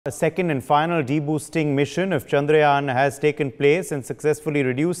A second and final deboosting mission of Chandrayaan has taken place and successfully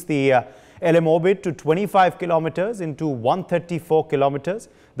reduced the LM orbit to 25 kilometers into 134 kilometers.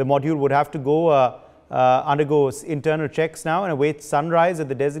 The module would have to undergo internal checks now and await sunrise at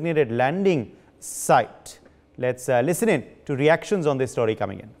the designated landing site. Let's listen in to reactions on this story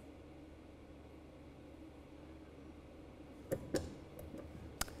coming in.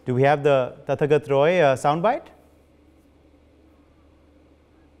 Do we have the Tathagat Roy soundbite?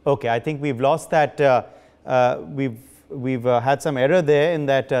 Okay, I think we've lost that. We've had some error there in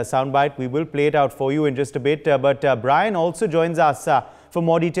that soundbite. We will play it out for you in just a bit. But Brian also joins us for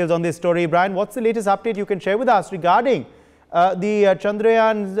more details on this story. Brian, what's the latest update you can share with us regarding the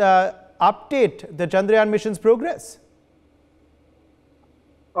Chandrayaan's update, the Chandrayaan mission's progress?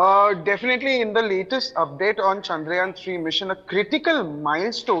 Definitely in the latest update on Chandrayaan-3 mission, a critical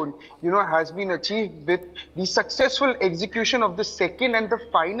milestone, has been achieved with the successful execution of the second and the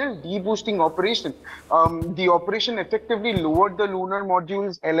final deboosting operation. The operation effectively lowered the lunar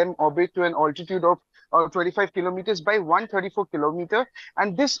module's LM orbit to an altitude of 25 kilometers by 134 kilometers,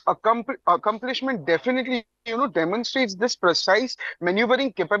 and this accomplishment definitely demonstrates this precise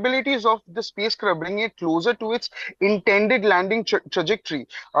maneuvering capabilities of the spacecraft, bringing it closer to its intended landing trajectory.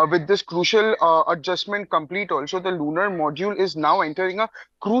 With this crucial adjustment complete, also the lunar module is now entering a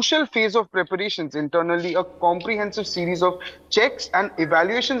crucial phase of preparations internally. A comprehensive series of checks and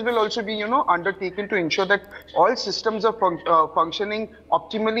evaluations will also be undertaken to ensure that all systems are functioning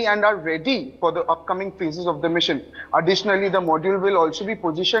optimally and are ready for the upcoming phases of the mission. Additionally, the module will also be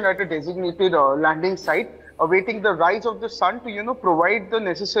positioned at a designated landing site, awaiting the rise of the sun to provide the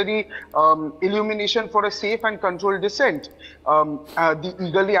necessary illumination for a safe and controlled descent. The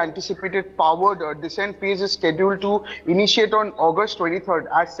eagerly anticipated powered descent phase is scheduled to initiate on August 23rd,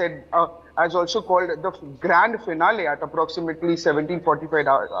 as said, as also called the grand finale at approximately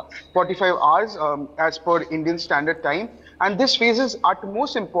 17:45 hours as per Indian Standard Time. And this phase is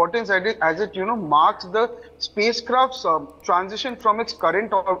utmost importance as it marks the spacecraft's transition from its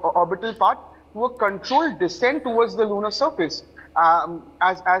current orbital path to a controlled descent towards the lunar surface.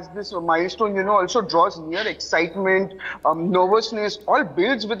 As this milestone, also draws near, excitement, nervousness, all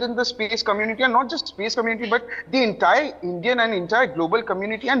builds within the space community, and not just space community, but the entire Indian and entire global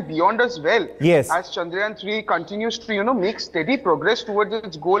community and beyond as well. Yes. As Chandrayaan-3 continues to, make steady progress towards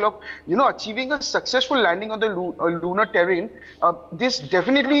its goal of, achieving a successful landing on the lunar terrain, this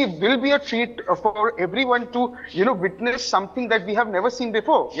definitely will be a treat for everyone to, witness something that we have never seen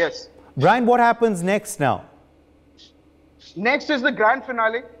before. Yes. Brian, what happens next now? Next is the grand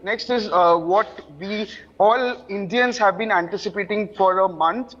finale. Next is what we all Indians have been anticipating for a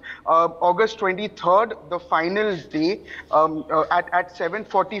month. August 23rd, the final day, at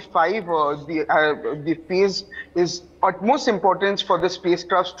 7:45. The phase is utmost importance for the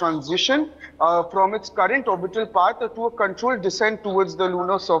spacecraft's transition from its current orbital path to a controlled descent towards the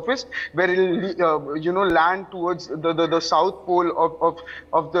lunar surface, where it will land towards the south pole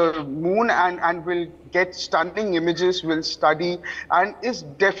of the moon and will get stunning images, will study, and is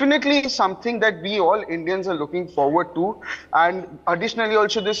definitely something that we all Indians are looking forward to. And additionally,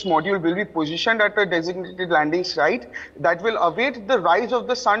 also this module will be positioned at a designated landing site that will await the rise of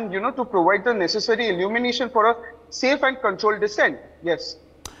the sun, to provide the necessary illumination for a safe and controlled descent. Yes.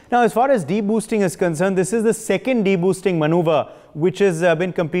 Now, as far as deboosting is concerned, this is the second deboosting maneuver which has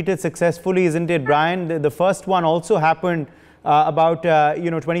been completed successfully, isn't it, Brian? The first one also happened about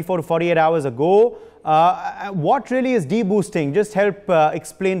 24 to 48 hours ago. What really is deboosting? Just help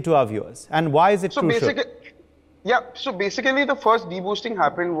explain to our viewers, and why is it crucial? So basically the first deboosting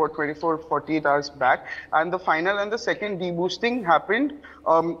happened 24-48 hours back, and the final and the second deboosting happened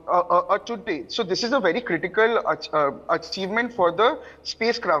today. So this is a very critical achievement for the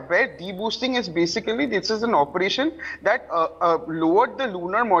spacecraft, where deboosting is basically, this is an operation that lowered the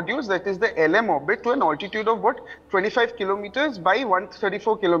lunar modules, that is the LM orbit, to an altitude of 25 kilometers by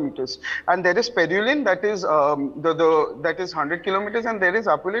 134 kilometers. And there is perihelion, that is that is 100 kilometers, and there is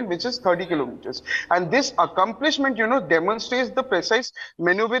apophelion, which is 30 kilometers. And this accomplishment demonstrates the precise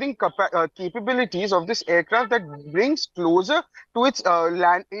maneuvering capabilities of this aircraft that brings closer to its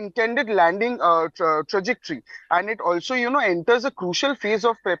intended landing trajectory. And it also enters a crucial phase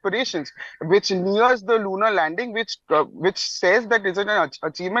of preparations which nears the lunar landing, which says that it's an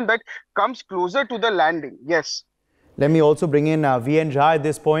achievement that comes closer to the landing. Yes. Let me also bring in VN Jha at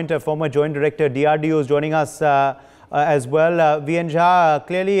this point. Former Joint Director DRDO is joining us as well. VN Jha,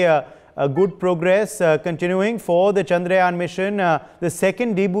 clearly a good progress continuing for the Chandrayaan mission. The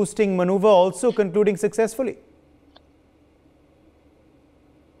second deboosting maneuver also concluding successfully.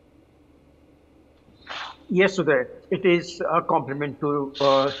 Yes, Sudhir. It is a compliment to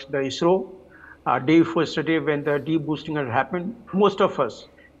the ISRO. Day before yesterday, when the deboosting had happened, most of us,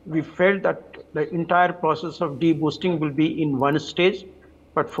 we felt that the entire process of deboosting will be in one stage.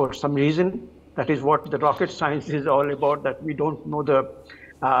 But for some reason, that is what the rocket science is all about, that we don't know the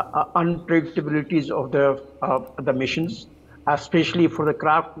unpredictabilities of the missions, especially for the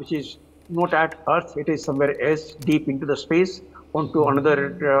craft which is not at Earth, it is somewhere else deep into the space, onto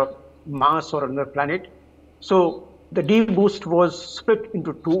another Mars or another planet. So the deboost was split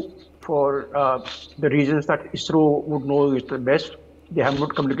into two for the reasons that ISRO would know is the best. They have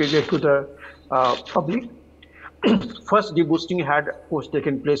not communicated to the public. First deboosting had, of course,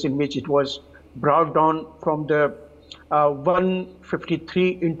 taken place, in which it was brought down from the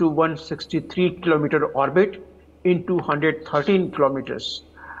 153 into 163 kilometer orbit into 113 kilometers.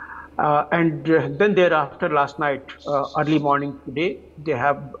 And then thereafter, last night, early morning today, they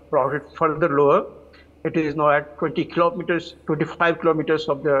have brought it further lower. It is now at 20 kilometers, 25 kilometers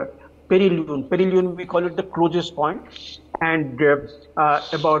of the perihelion. Perihelion, we call it the closest point. And I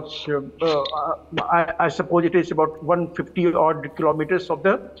suppose it is about 150 odd kilometers of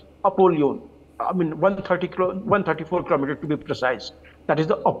the apollyon. I mean, 134 kilometers to be precise. That is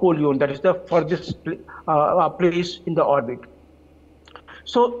the apollyon. That is the furthest place in the orbit.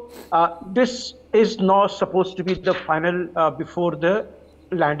 So this is now supposed to be the final before the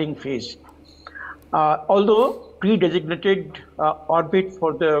landing phase. Although pre-designated orbit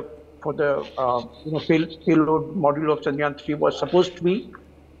for the payload module of Chandrayaan 3 was supposed to be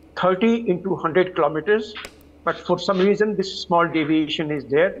 30 into 100 kilometers, but for some reason this small deviation is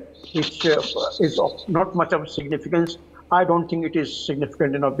there, which is of not much of significance. I don't think it is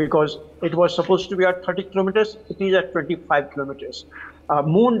significant enough, because it was supposed to be at 30 kilometers, it is at 25 kilometers.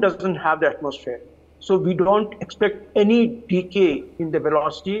 Moon doesn't have the atmosphere, so we don't expect any decay in the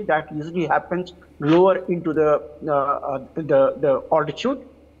velocity that usually happens lower into the altitude.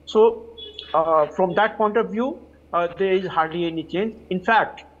 So from that point of view, there is hardly any change. In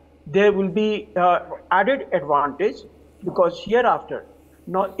fact, there will be added advantage, because hereafter,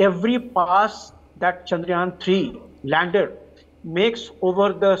 now every pass that Chandrayaan 3 lander makes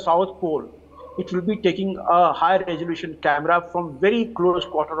over the South Pole, it will be taking a high resolution camera from very close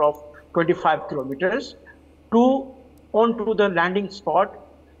quarter of 25 kilometers onto the landing spot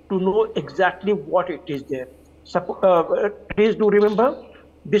to know exactly what it is there. Please do remember,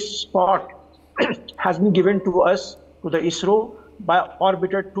 this spot has been given to us, to the ISRO, by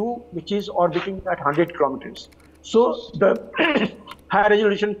orbiter 2, which is orbiting at 100 kilometers. So the high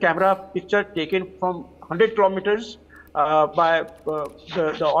resolution camera picture taken from 100 kilometers by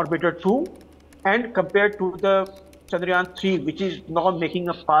the orbiter 2, and compared to the Chandrayaan 3, which is now making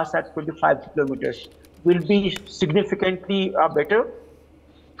a pass at 25 kilometers, will be significantly better.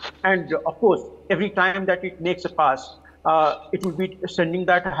 And of course, every time that it makes a pass, it will be sending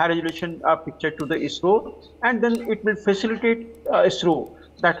that high resolution picture to the ISRO, and then it will facilitate ISRO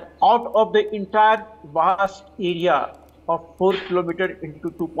that out of the entire vast area of 4 kilometers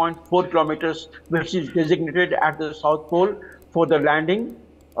into 2.4 kilometers, which is designated at the South Pole for the landing,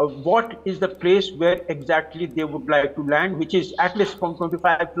 what is the place where exactly they would like to land, which is at least from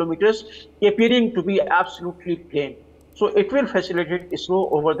 25 kilometers, appearing to be absolutely plain. So it will facilitate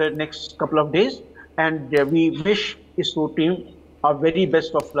ISRO over the next couple of days, and we wish ISRO team our very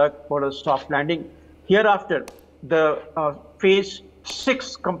best of luck for a soft landing. Hereafter, the phase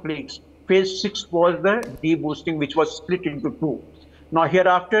 6 completes. Phase 6 was the deboosting, which was split into 2. Now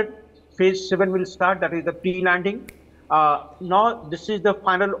hereafter, phase 7 will start, that is the pre-landing. Now this is the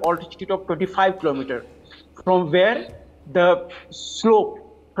final altitude of 25 kilometers, from where the slope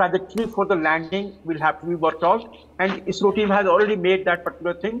trajectory for the landing will have to be worked out, and ISRO team has already made that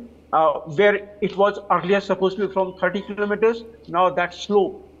particular thing, where it was earlier supposed to be from 30 kilometers, now that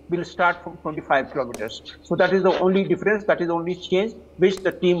slope will start from 25 kilometers. So that is the only difference, that is the only change which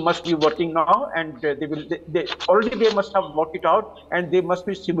the team must be working now, and they must have worked it out, and they must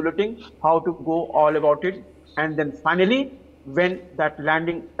be simulating how to go all about it. And then finally, when that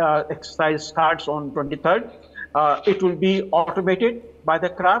landing exercise starts on 23rd, it will be automated by the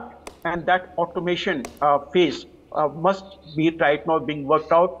craft, and that automation phase must be right now being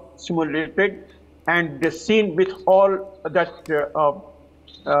worked out, simulated, and seen with all that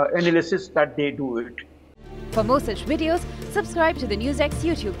analysis that they do it. For more such videos, subscribe to the NewsX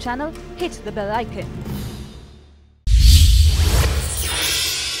YouTube channel, hit the bell icon.